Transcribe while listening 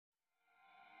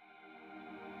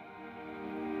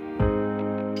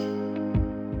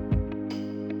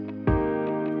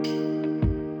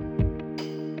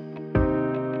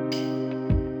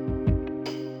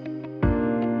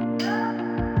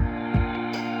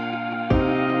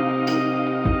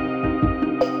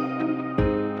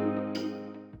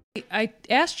I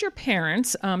asked your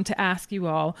parents to ask you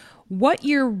all what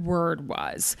your word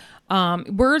was.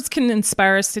 Words can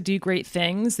inspire us to do great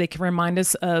things. They can remind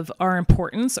us of our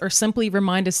importance or simply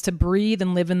remind us to breathe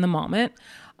and live in the moment.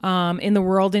 In the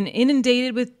world and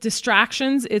inundated with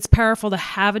distractions, it's powerful to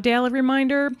have a daily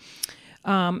reminder.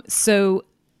 So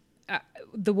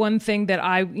the one thing that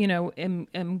I,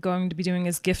 am going to be doing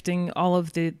is gifting all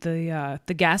of the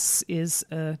guests is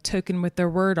a token with their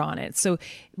word on it. So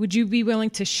would you be willing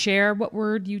to share what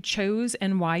word you chose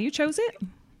and why you chose it?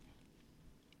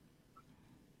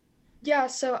 Yeah,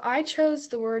 so I chose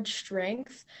the word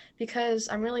strength because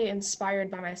I'm really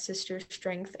inspired by my sister's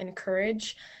strength and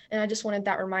courage. And I just wanted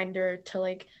that reminder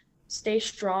to stay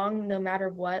strong no matter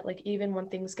what, even when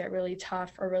things get really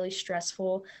tough or really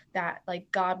stressful, that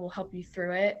God will help you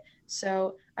through it.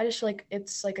 So I just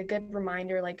it's a good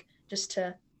reminder, just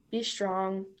to be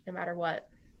strong no matter what.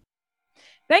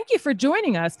 Thank you for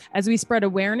joining us as we spread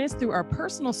awareness through our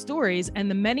personal stories and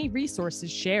the many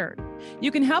resources shared. You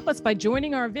can help us by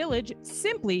joining our village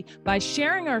simply by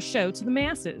sharing our show to the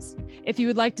masses. If you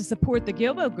would like to support the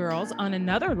Gilbo Girls on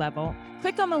another level,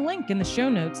 click on the link in the show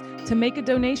notes to make a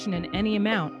donation in any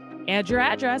amount. Add your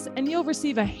address and you'll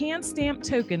receive a hand-stamped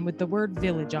token with the word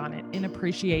village on it in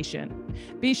appreciation.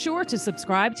 Be sure to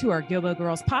subscribe to our Gilbo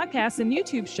Girls podcast and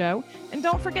YouTube show, and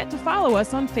don't forget to follow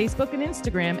us on Facebook and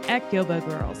Instagram at Gilbo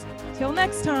Girls. Till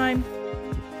next time.